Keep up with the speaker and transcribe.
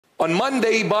On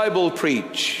Monday Bible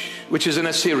Preach, which is in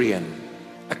Assyrian,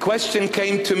 a question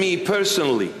came to me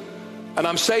personally, and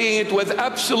I'm saying it with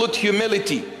absolute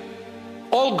humility.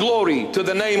 All glory to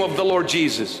the name of the Lord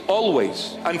Jesus,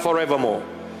 always and forevermore.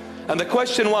 And the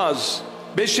question was,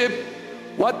 Bishop,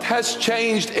 what has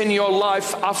changed in your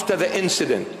life after the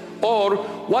incident? Or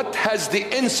what has the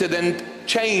incident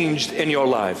changed in your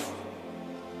life?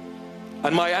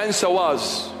 And my answer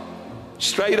was,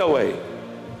 straight away,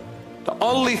 the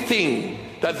only thing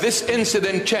that this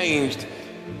incident changed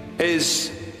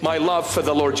is my love for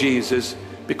the Lord Jesus.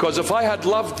 Because if I had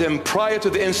loved him prior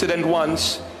to the incident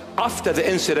once, after the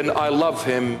incident I love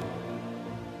him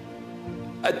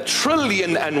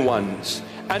 1,000,000,000,000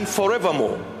 and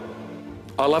forevermore.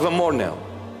 I love him more now,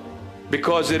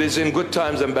 because it is in good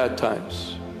times and bad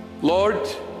times. Lord,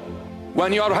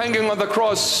 when you are hanging on the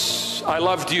cross, I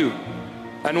loved you.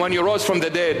 And when you rose from the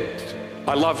dead,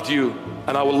 I loved you,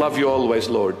 and I will love you always,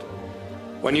 Lord.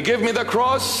 When you give me the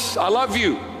cross, I love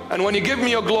you. And when you give me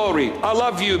your glory, I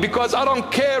love you, because I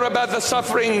don't care about the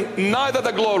suffering, neither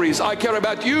the glories. I care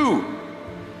about you.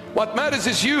 What matters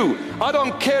is you. I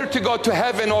don't care to go to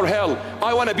heaven or hell.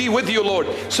 I want to be with you, Lord.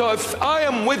 So if I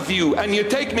am with you and you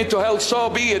take me to hell, so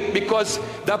be it, because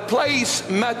the place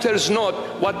matters not.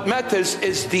 What matters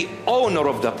is the owner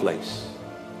of the place.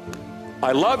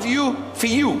 I love you for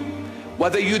you.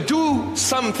 Whether you do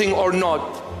something or not,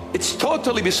 it's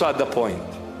totally beside the point.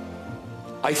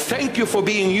 I thank you for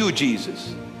being you,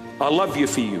 Jesus. I love you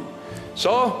for you.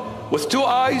 So with two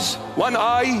eyes, one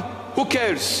eye, who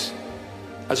cares?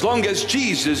 As long as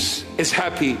Jesus is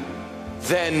happy,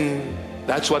 then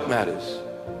that's what matters.